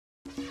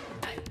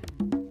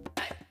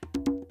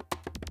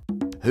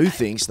Who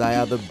thinks they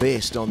are the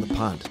best on the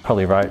punt?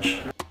 Probably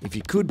Roach. If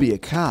you could be a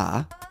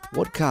car,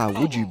 what car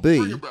would you be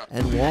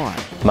and why?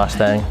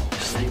 Mustang.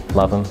 Just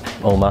love them.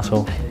 All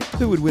muscle.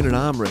 Who would win an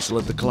arm wrestle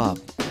at the club?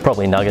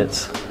 Probably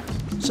Nuggets.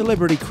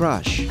 Celebrity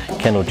crush?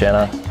 Kendall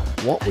Jenner.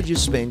 What would you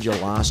spend your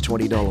last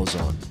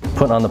 $20 on?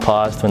 Putting on the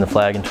Pies to win the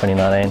flag in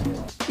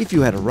 2019. If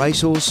you had a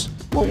racehorse,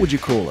 what would you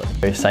call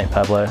it? St.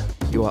 Pablo.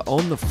 You are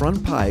on the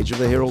front page of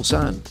the Herald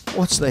Sun.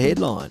 What's the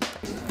headline?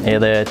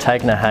 Either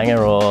taking a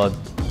hanger or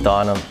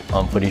dying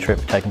on footy trip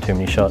for taking too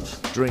many shots.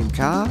 Dream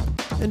car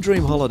and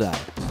dream holiday.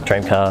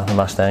 Dream car, the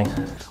Mustang.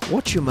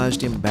 What's your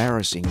most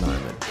embarrassing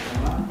moment?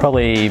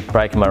 Probably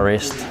breaking my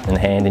wrist and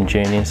hand in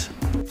juniors.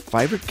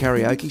 Favourite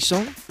karaoke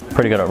song?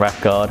 Pretty good at Rap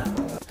God.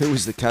 Who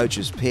is the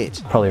coach's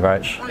pet? Probably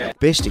Roach.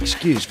 Best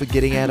excuse for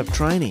getting out of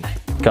training?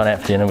 Gone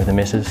out for dinner with the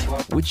missus.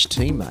 Which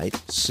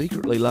teammate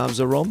secretly loves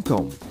a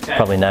rom-com?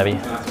 Probably Navy.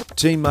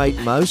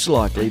 Teammate most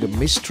likely to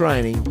miss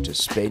training to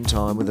spend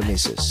time with the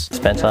missus?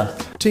 Spencer.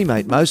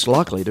 Teammate most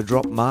likely to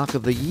drop mark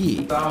of the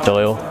year?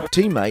 Doyle.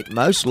 Teammate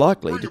most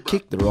likely to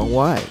kick the wrong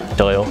way?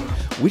 Doyle.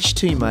 Which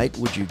teammate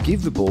would you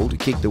give the ball to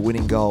kick the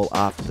winning goal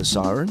after the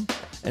siren?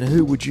 And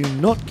who would you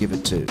not give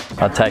it to?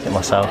 I'd take it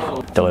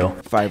myself. Doyle.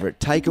 Favourite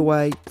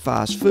takeaway,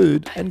 fast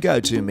food and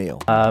go-to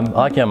meal? I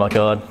like, oh my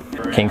God,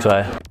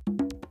 Kingsway.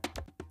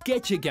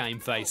 Get your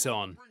GameFace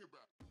on.